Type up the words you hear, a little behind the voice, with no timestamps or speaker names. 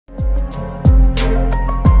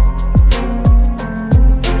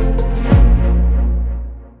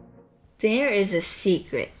There is a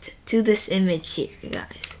secret to this image here,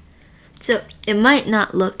 guys. So it might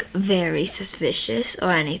not look very suspicious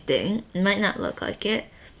or anything. It might not look like it.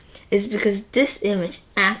 It's because this image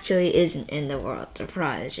actually isn't in the world of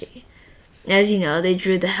Prodigy. As you know, they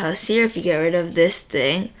drew the house here. If you get rid of this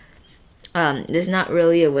thing, there's not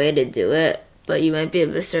really a way to do it, but you might be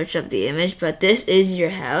able to search up the image. But this is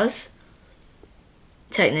your house,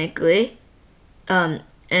 technically. And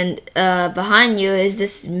behind you is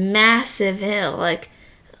this massive hill. Like,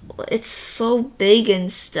 it's so big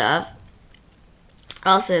and stuff.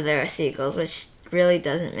 Also, there are seagulls, which really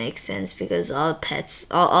doesn't make sense because all the pets,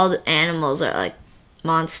 all the animals are like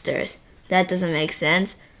monsters. That doesn't make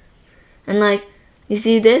sense. And like, you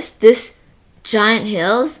see this giant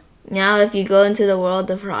hills. Now, if you go into the world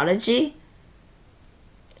of Prodigy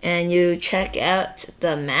and you check out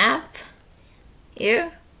the map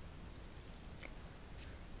here,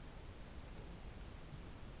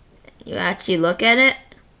 you actually look at it,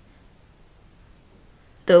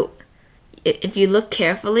 if you look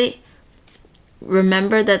carefully,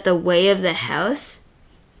 remember that the way of the house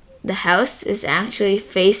is actually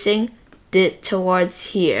facing towards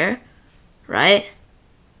here, right?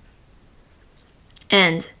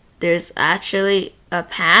 And there's actually a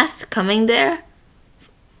path coming there,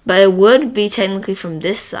 but it would be technically from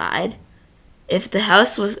this side. If the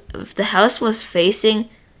house was facing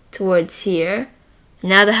towards here,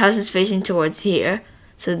 now the house is facing towards here,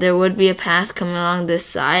 so there would be a path coming along this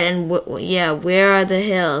side. And yeah, where are the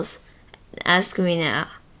hills? Ask me now.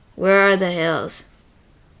 Where are the hills?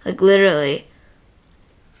 Like, literally,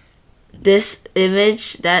 that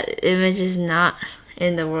image is not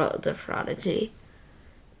in the world of Prodigy.